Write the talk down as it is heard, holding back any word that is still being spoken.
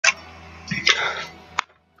Okay.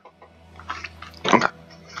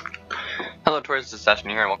 Hello, Tours, this is Session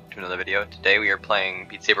here, and welcome to another video. Today we are playing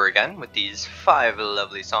Beat Saber again with these 5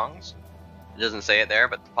 lovely songs. It doesn't say it there,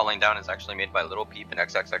 but Falling Down is actually made by Little Peep and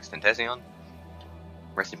XXXTentacion.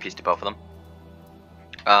 Rest in peace to both of them.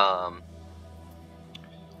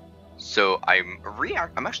 So I'm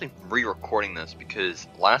actually re-recording this because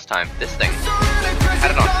last time this thing I had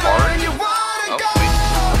it on hard. Oh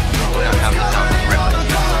wait, I don't have the sound right.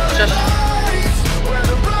 Just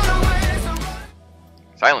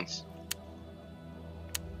silence.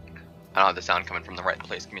 I don't have the sound coming from the right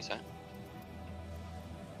place. Give me a second.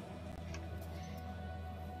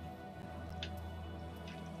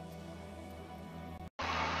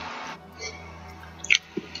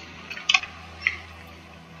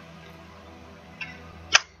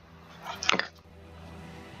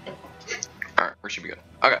 Should be good.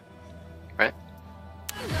 Okay. Right?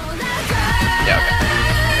 Yeah, okay.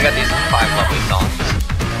 We got these 5 lovely songs.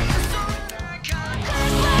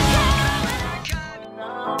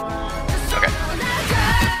 Okay.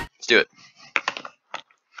 Let's do it.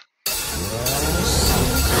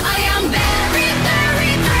 I am very,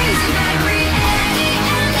 very crazy, very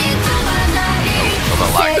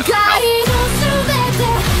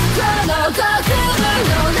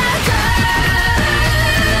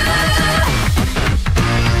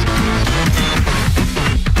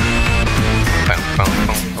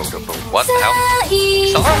what the hell?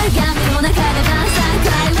 Sorry?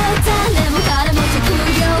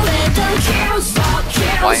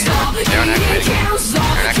 Why? They're not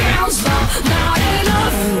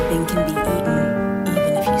Anything can be eaten,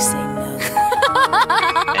 even if you say no.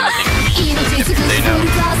 Anything can be eaten, even if you say no.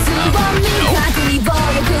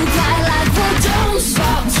 Don't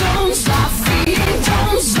stop, feeding,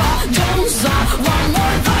 don't stop, one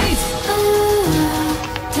more bite.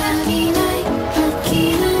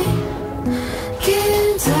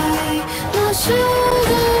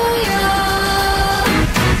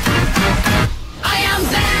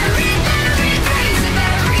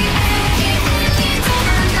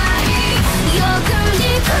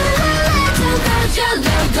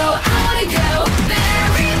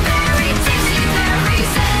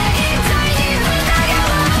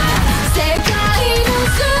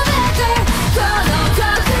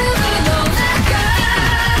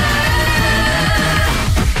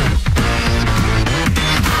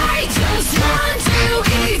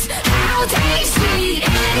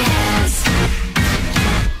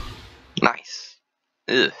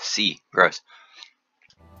 Ugh, C. Gross.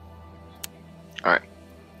 Alright.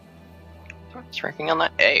 What's ranking on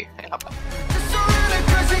that? A. Hey, not bad.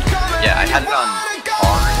 Yeah, I had it on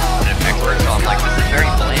hard and expert, so I'm like, this is very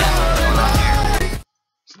bland. What's going on here?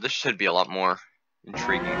 So this should be a lot more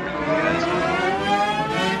intriguing for you guys.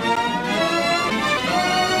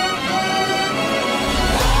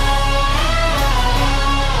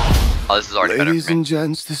 Oh, this is already better for me. Ladies and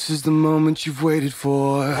gents, this is the moment you've waited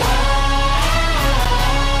for.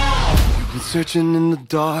 Been searching in the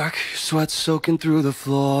dark, sweat soaking through the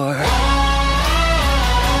floor.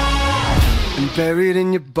 And buried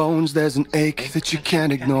in your bones, there's an ache that you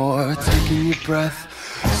can't ignore. Taking your breath,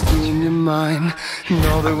 stealing your mind. And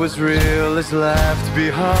all that was real is left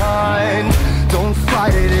behind. Don't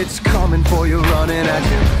fight it, it's coming for you, running at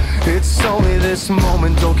you. It's only this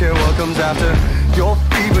moment, don't care what comes after. Your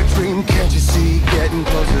fever dream, can't you see, getting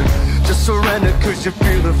closer. Just surrender, cause you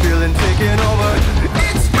feel the feeling taking over.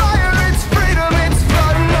 It's fire, it's freedom, it's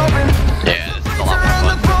flooding open. Yeah, this is a lot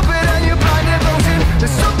more fun. And you blind devotion.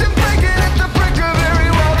 There's something breaking at the brink of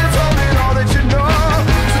every wall that's holding all that you know.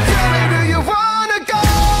 So tell me, do you wanna go?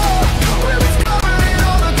 Where it's covering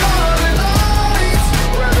all the coloring lights,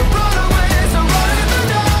 where the runaways are running the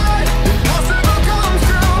night. Impossible comes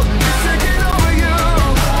true, it's taking over you.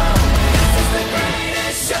 This is the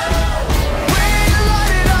greatest show. We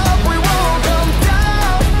light it up, we won't come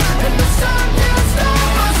down. And the sun can't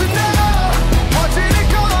stop us.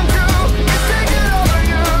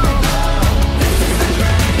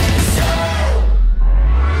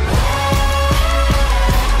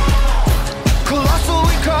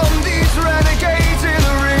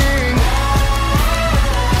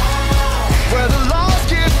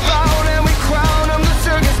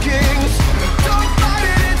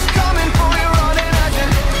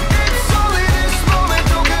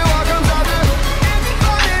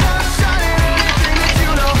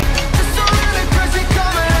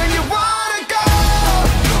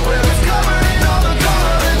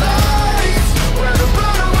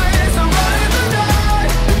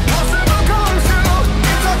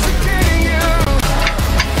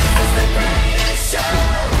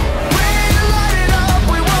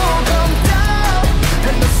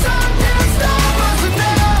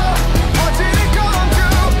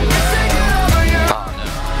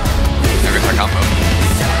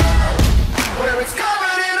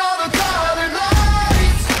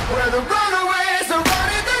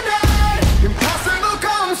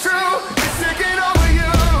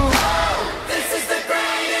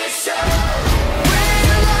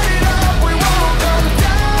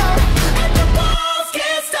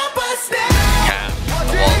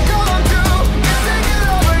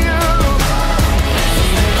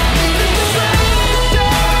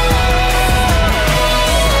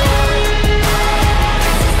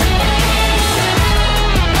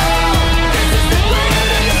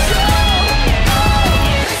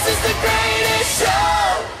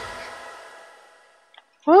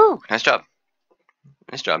 Nice job.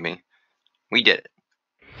 Nice job, me. We did it.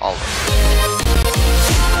 All of us.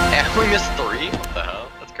 And we missed 3? What the hell?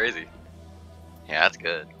 That's crazy. Yeah, that's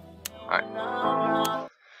good. Alright.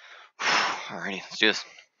 Alrighty, let's do this.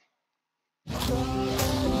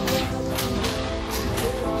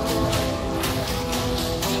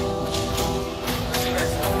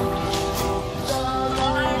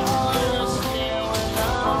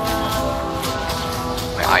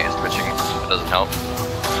 My eye is twitching. It doesn't help.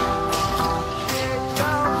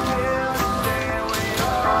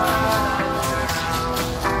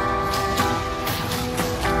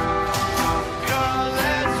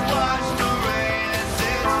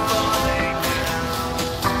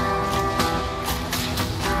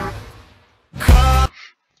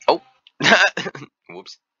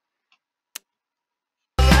 Whoops.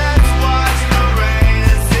 Finger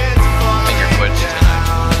twitched and I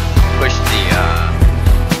pushed the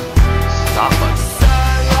stop button.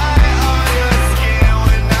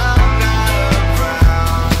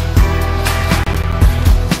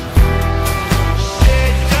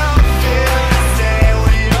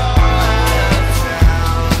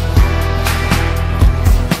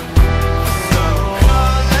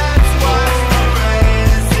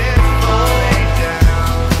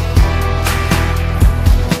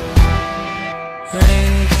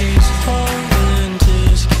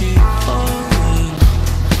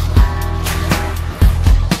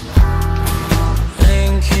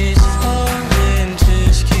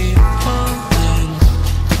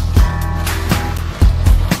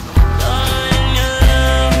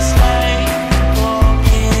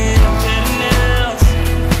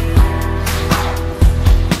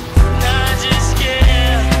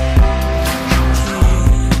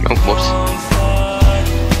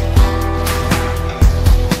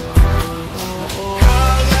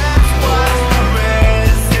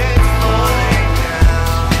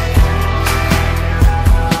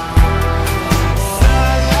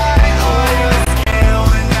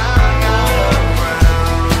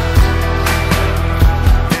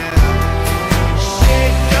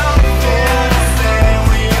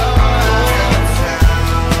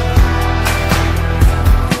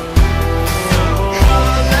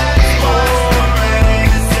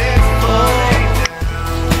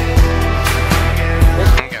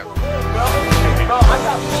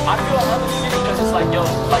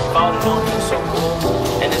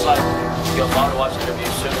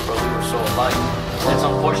 It's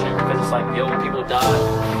unfortunate because it's like, yo, when people die,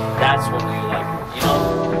 that's when we like, you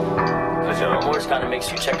know, because your remorse kind of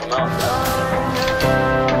makes you check them out.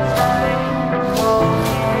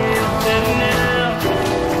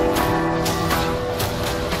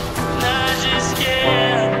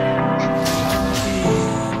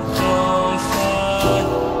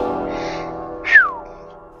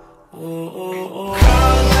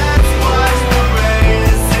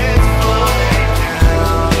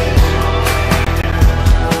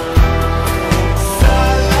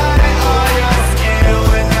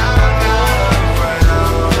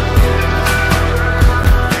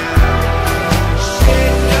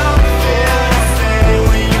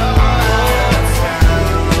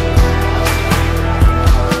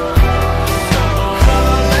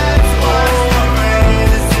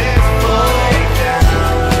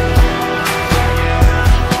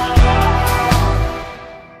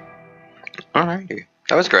 Alrighty.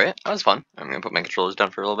 That was great. That was fun. I'm gonna put my controllers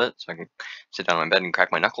down for a little bit so I can sit down on my bed and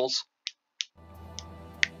crack my knuckles.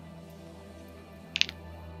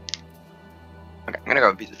 Okay, I'm gonna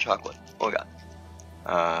grab a piece of chocolate. What we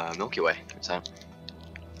got? Milky Way. Give me a second.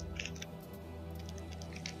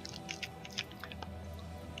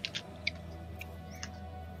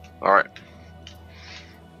 Alright.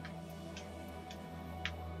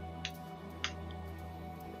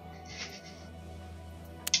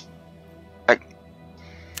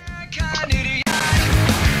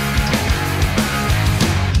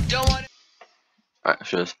 Alright,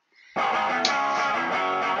 sure is.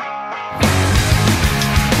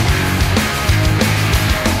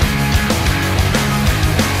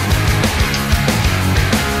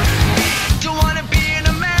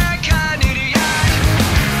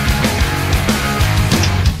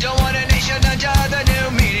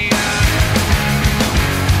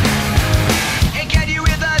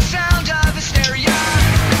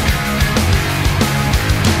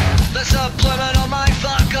 Subliminal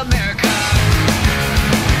mindfuck America.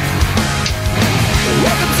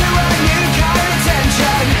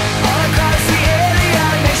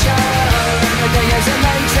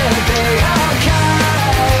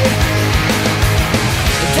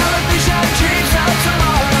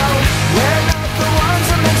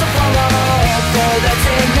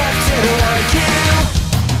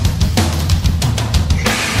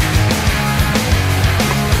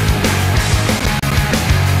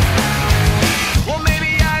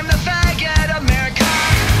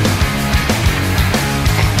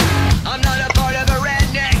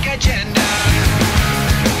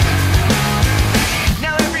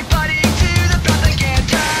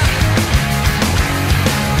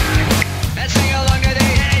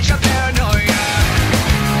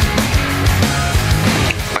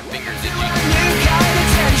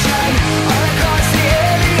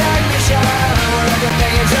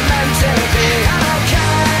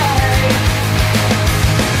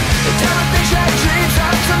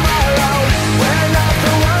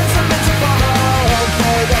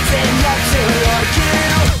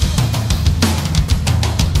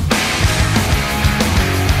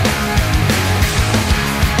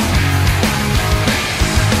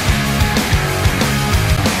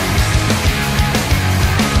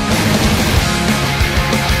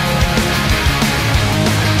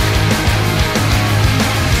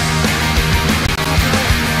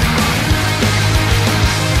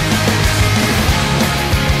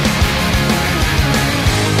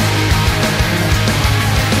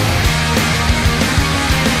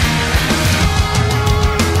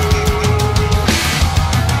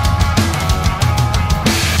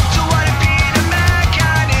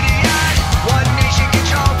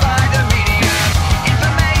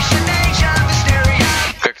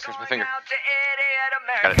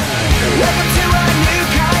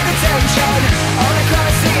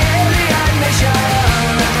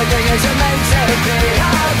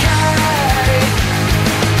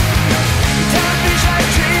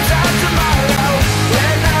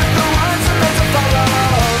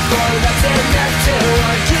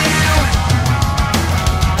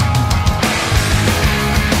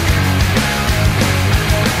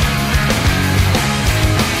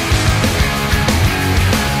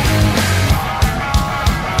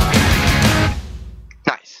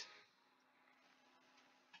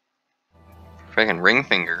 freaking ring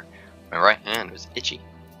finger. My right hand was itchy.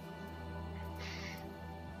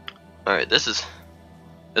 Alright, this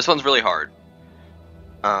one's really hard.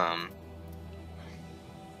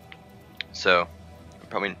 So I'm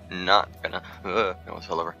probably not gonna I almost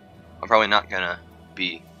fell over. I'm probably not gonna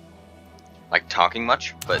be like talking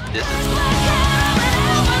much, but this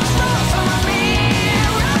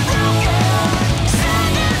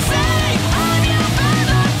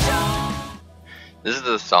is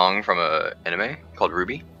the song from a anime called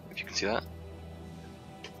Ruby, if you can see that.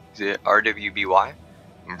 Is it RWBY?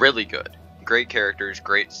 Really good. Great characters,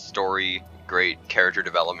 great story, great character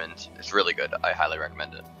development. It's really good. I highly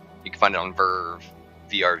recommend it. You can find it on Verve,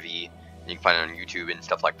 VRV, and you can find it on YouTube and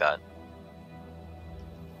stuff like that.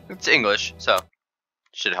 It's English, so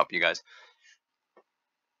should help you guys.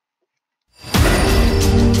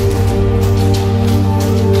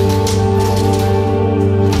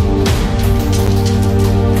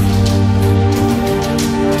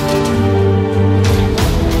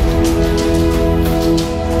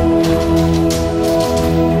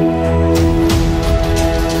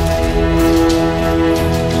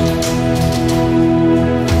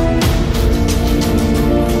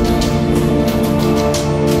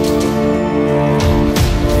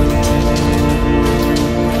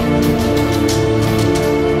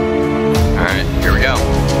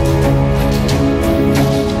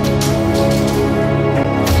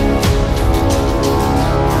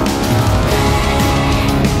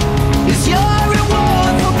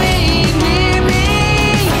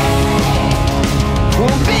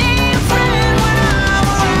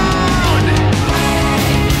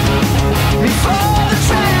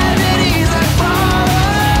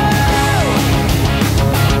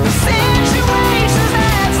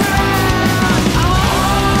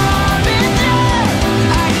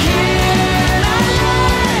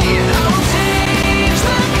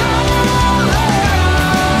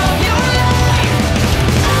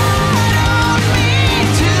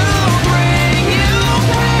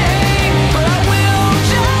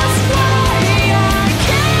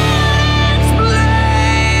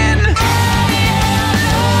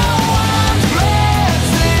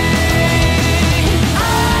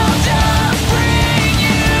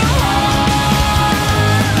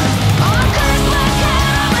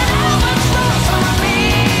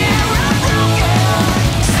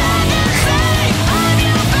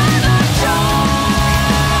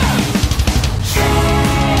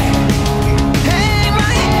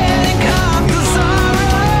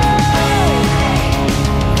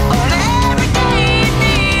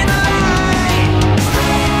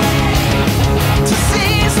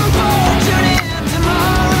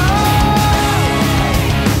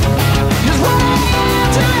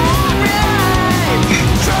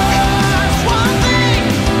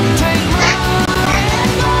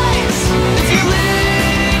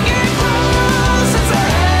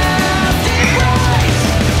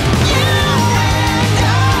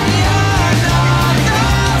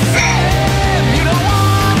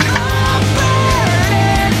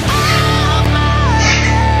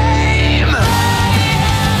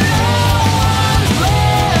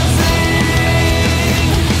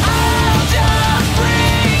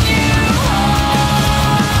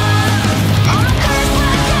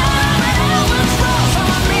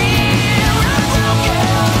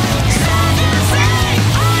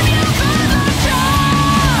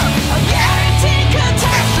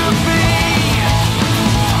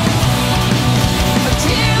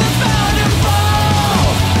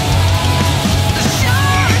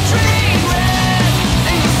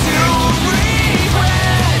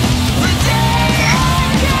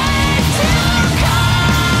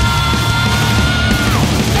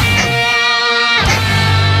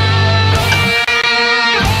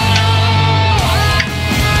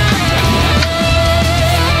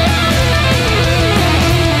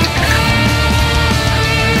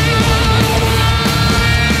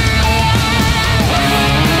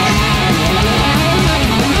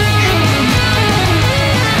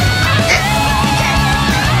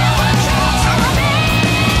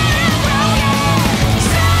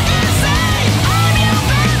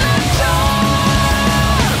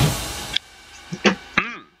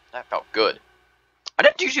 Good. I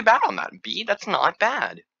didn't do too bad on that. B, that's not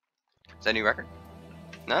bad. Is that a new record?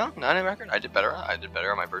 No, not a new record. I did better. I did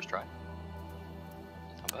better on my first try.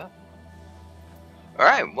 Not bad.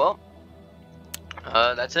 Alright, well,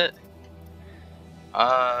 that's it.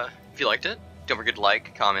 If you liked it, don't forget to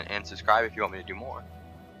like, comment, and subscribe if you want me to do more.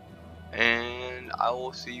 And I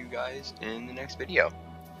will see you guys in the next video.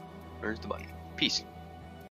 Where's the button? Peace.